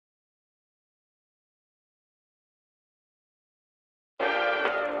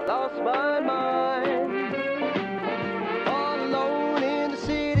my mind, all alone in the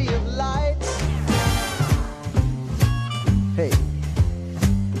city of lights. Hey,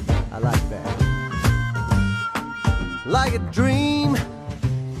 I like that. Like a dream,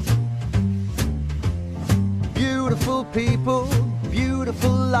 beautiful people,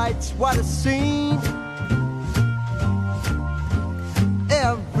 beautiful lights, what a scene.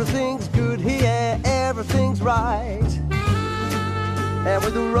 Everything's good here, everything's right. And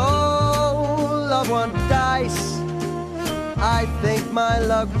with the roll of one dice, I think my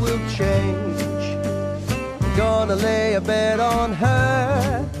luck will change. Gonna lay a bet on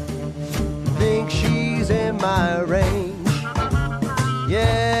her, think she's in my range.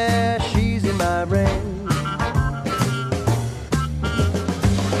 Yeah, she's in my range.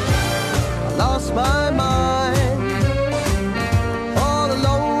 I lost my mind, all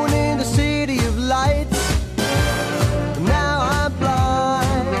alone in the city of lights. Now I'm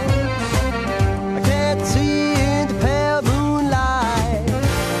blind, I can't see in the pale moonlight.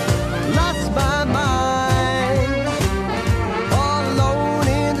 Lost my mind, all alone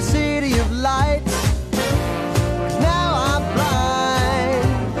in the city of lights. Now I'm blind,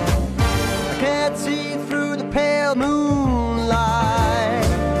 I can't see through the pale moonlight.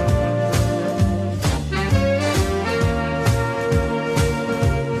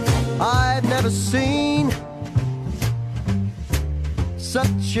 I've never seen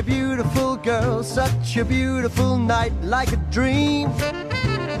such a beautiful girl, such a beautiful night, like a dream.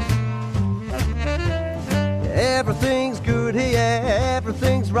 Everything's good here,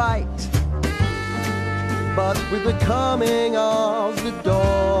 everything's right. But with the coming of the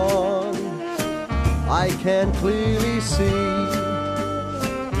dawn, I can clearly see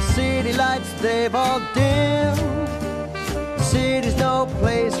the city lights, they've all dimmed. The city's no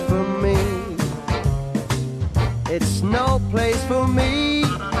place for me, it's no place for me.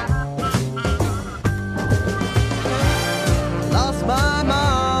 Lost my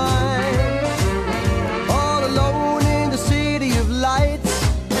mind, all alone in the city of lights.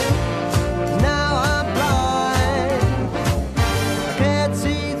 Now I'm blind, I can't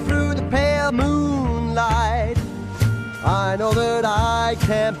see through the pale moonlight. I know that I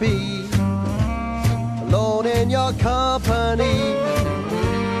can't be alone in your company.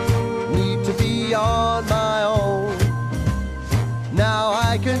 Need to be on my own. Now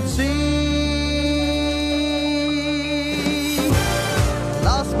I can see.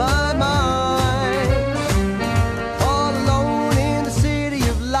 Lost my mind, all alone in the city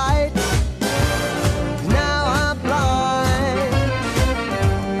of lights. Now I'm blind,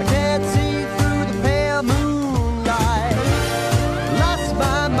 I can't see through the pale moonlight. Lost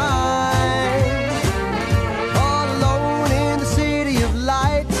my mind, all alone in the city of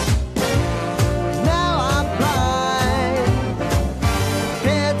lights. Now I'm blind,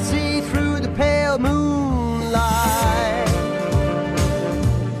 can't see through the pale moonlight.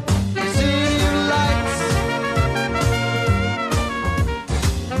 City of lights,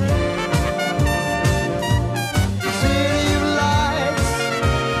 city of lights,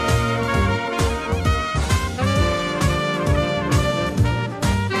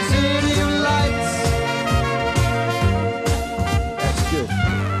 city of lights. That's good.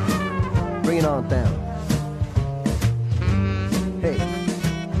 Bring it on down.